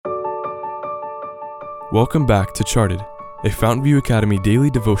Welcome back to Charted, a Fountain View Academy daily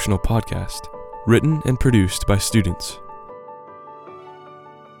devotional podcast, written and produced by students.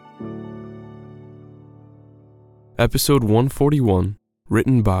 Episode 141,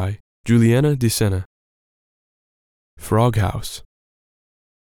 written by Juliana DeSena. Frog House.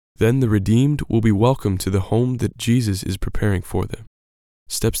 Then the redeemed will be welcome to the home that Jesus is preparing for them.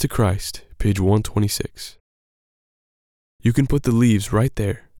 Steps to Christ, page 126. You can put the leaves right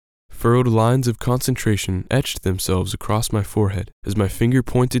there. Furrowed lines of concentration etched themselves across my forehead as my finger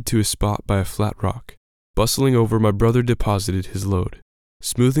pointed to a spot by a flat rock. Bustling over, my brother deposited his load.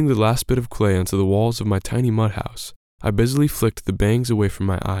 Smoothing the last bit of clay onto the walls of my tiny mud house, I busily flicked the bangs away from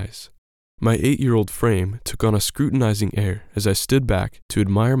my eyes. My 8-year-old frame took on a scrutinizing air as I stood back to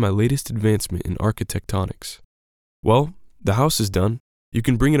admire my latest advancement in architectonics. Well, the house is done. You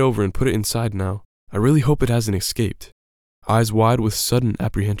can bring it over and put it inside now. I really hope it hasn't escaped. Eyes wide with sudden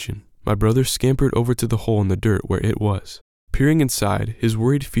apprehension, my brother scampered over to the hole in the dirt where it was. Peering inside, his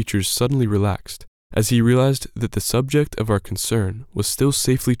worried features suddenly relaxed, as he realized that the subject of our concern was still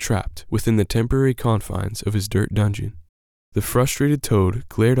safely trapped within the temporary confines of his dirt dungeon. The frustrated toad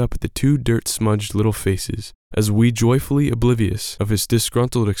glared up at the two dirt-smudged little faces as we, joyfully oblivious of his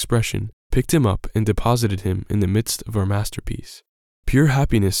disgruntled expression, picked him up and deposited him in the midst of our masterpiece. Pure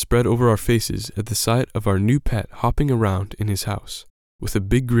happiness spread over our faces at the sight of our new pet hopping around in his house. With a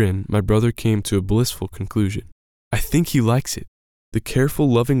big grin, my brother came to a blissful conclusion. I think he likes it. The careful,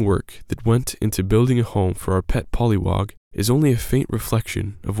 loving work that went into building a home for our pet pollywog is only a faint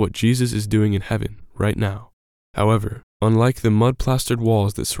reflection of what Jesus is doing in heaven right now. However, unlike the mud-plastered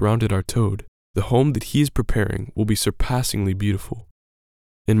walls that surrounded our toad, the home that he is preparing will be surpassingly beautiful.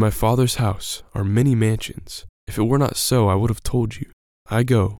 In my Father's house are many mansions. If it were not so, I would have told you. I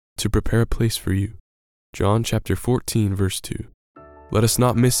go to prepare a place for you. John chapter 14, verse 2. Let us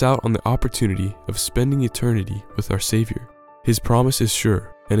not miss out on the opportunity of spending eternity with our Savior. His promise is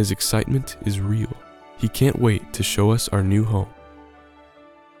sure, and his excitement is real. He can't wait to show us our new home.